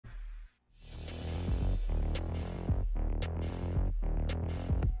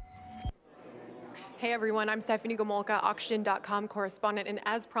Hey everyone, I'm Stephanie Gomolka, auction.com correspondent, and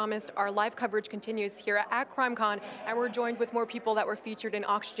as promised, our live coverage continues here at CrimeCon, and we're joined with more people that were featured in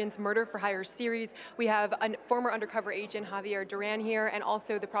Oxygen's Murder for Hire series. We have a former undercover agent, Javier Duran, here, and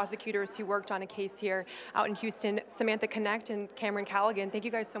also the prosecutors who worked on a case here out in Houston, Samantha Knecht and Calligan. Thank you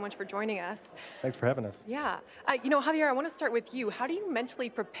guys so much for joining us. Thanks for having us. Yeah. Javier, I want to start with you. How do you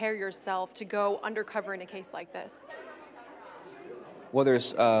mentally prepare yourself to go undercover in a case like this? Well,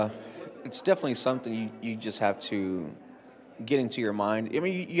 it's definitely something you just have to get into your mind. I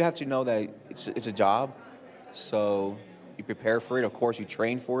mean, you have to know that it's a job, so you prepare for it. Of course, you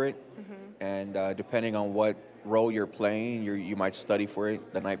train for it, and depending on what role you're playing, you might study for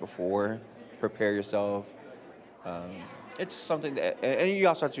it the night before, prepare yourself. It's something that, and you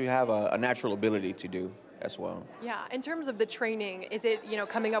also have to have a natural ability to do as well. Yeah. In terms of the training, is it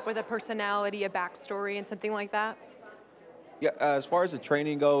coming up with a personality, a backstory, and something like that? Yeah, as far as the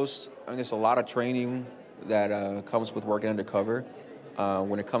training goes, I mean, there's a lot of training that comes with working undercover.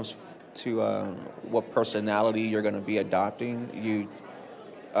 When it comes to what personality you're going to be adopting, you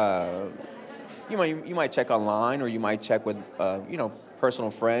might check online, or you might check with personal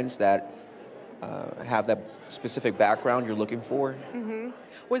friends that have that specific background you're looking for.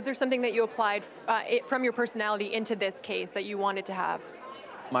 Was there something that you applied from your personality into this case that you wanted to have?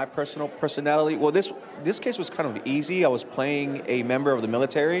 My personality, well, this case was kind of easy. I was playing a member of the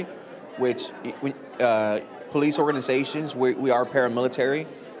military, which police organizations, we are paramilitary,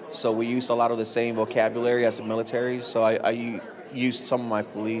 so we use a lot of the same vocabulary as the military. So I used some of my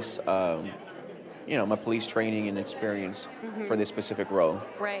police, my police training and experience for this specific role.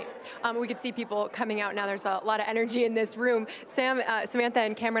 Right. We could see people coming out now. There's a lot of energy in this room. Samantha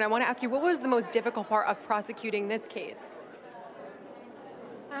and Cameron, I want to ask you, what was the most difficult part of prosecuting this case?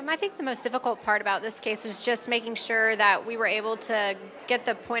 I think the most difficult part about this case was just making sure that we were able to get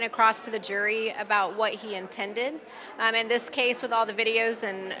the point across to the jury about what he intended. In this case, with all the videos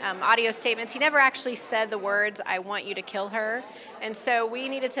and audio statements, he never actually said the words, "I want you to kill her." And so we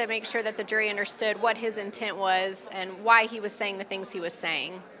needed to make sure that the jury understood what his intent was and why he was saying the things he was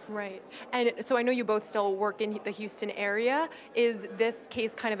saying. Right. And so I know you both still work in the Houston area. Is this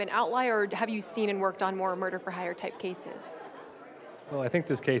case kind of an outlier, or have you seen and worked on more murder for hire type cases? Well, I think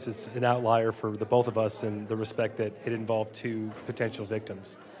this case is an outlier for the both of us in the respect that it involved two potential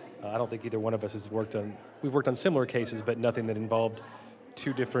victims. I don't think either one of us we've worked on similar cases, but nothing that involved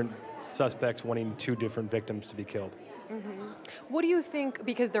two different suspects wanting two different victims to be killed. What do you think,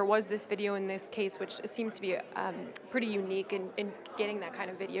 because there was this video in this case, which seems to be pretty unique in getting that kind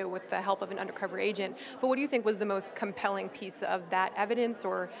of video with the help of an undercover agent, but what do you think was the most compelling piece of that evidence,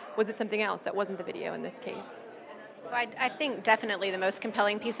 or was it something else that wasn't the video in this case? I think definitely the most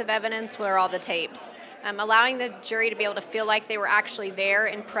compelling piece of evidence were all the tapes. Allowing the jury to be able to feel like they were actually there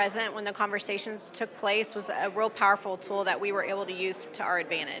and present when the conversations took place was a real powerful tool that we were able to use to our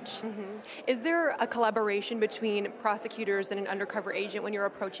advantage. Is there a collaboration between prosecutors and an undercover agent when you're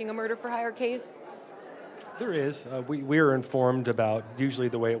approaching a murder for hire case? There is. We are informed about, usually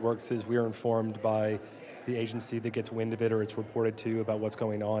the way it works is we are informed by the agency that gets wind of it or it's reported to about what's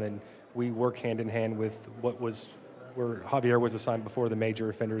going on, and we work hand in hand with where Javier was assigned before, the Major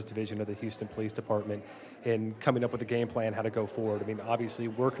Offenders Division of the Houston Police Department, in coming up with a game plan how to go forward. I mean, obviously,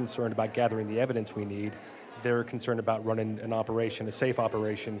 we're concerned about gathering the evidence we need. They're concerned about running an operation, a safe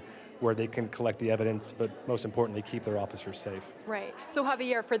operation, where they can collect the evidence, but most importantly, keep their officers safe. Right. So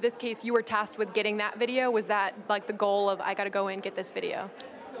Javier, for this case, you were tasked with getting that video. Was that like the goal of, I got to go in and get this video?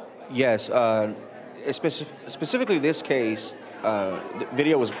 Yes. Specifically this case, the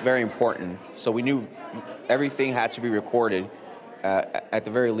video was very important, so we knew everything had to be recorded, at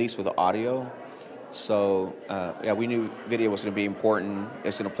the very least with audio. So we knew video was going to be important.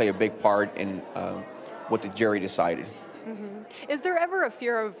 It's going to play a big part in what the jury decided. Is there ever a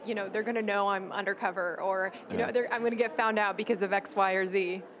fear of, they're going to know I'm undercover, or I'm going to get found out because of X, Y, or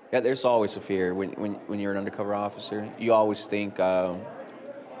Z? Yeah, there's always a fear when you're an undercover officer. You always think, oh,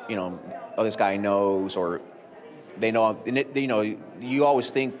 this guy knows, or they know. You always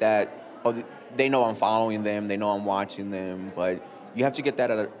think that, oh, they know I'm following them, they know I'm watching them, but you have to get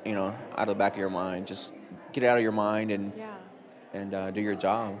that out of the back of your mind. Just get it out of your mind and do your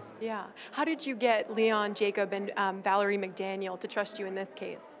job. Yeah. How did you get Leon, Jacob, and Valerie McDaniel to trust you in this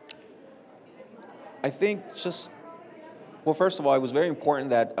case? I think well, first of all, it was very important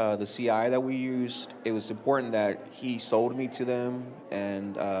that the CI that we used, it was important that he sold me to them,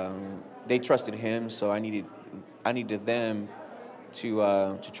 and they trusted him, so I needed them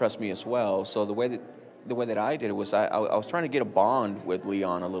to trust me as well. So the way that I did it was I was trying to get a bond with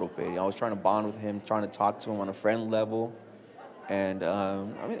Leon a little bit. I was trying to bond with him, trying to talk to him on a friend level, and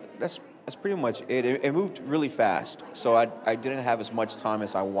I mean that's That's pretty much it. It moved really fast, so I didn't have as much time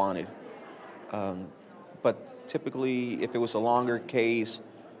as I wanted. But typically, if it was a longer case,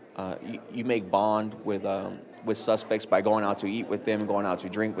 you make bond with suspects by going out to eat with them, going out to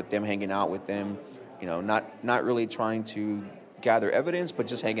drink with them, hanging out with them. You know, not really trying to gather evidence, but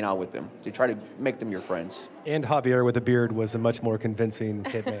just hanging out with them to try to make them your friends. And Javier with a beard was a much more convincing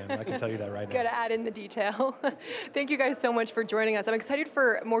hitman. I can tell you that right now. Got to add in the detail. Thank you guys so much for joining us. I'm excited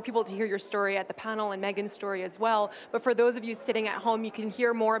for more people to hear your story at the panel and Megan's story as well. But for those of you sitting at home, you can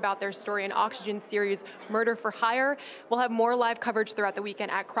hear more about their story in Oxygen's series, Murder for Hire. We'll have more live coverage throughout the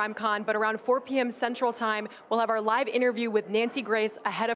weekend at CrimeCon, but around 4 p.m. Central Time, we'll have our live interview with Nancy Grace ahead of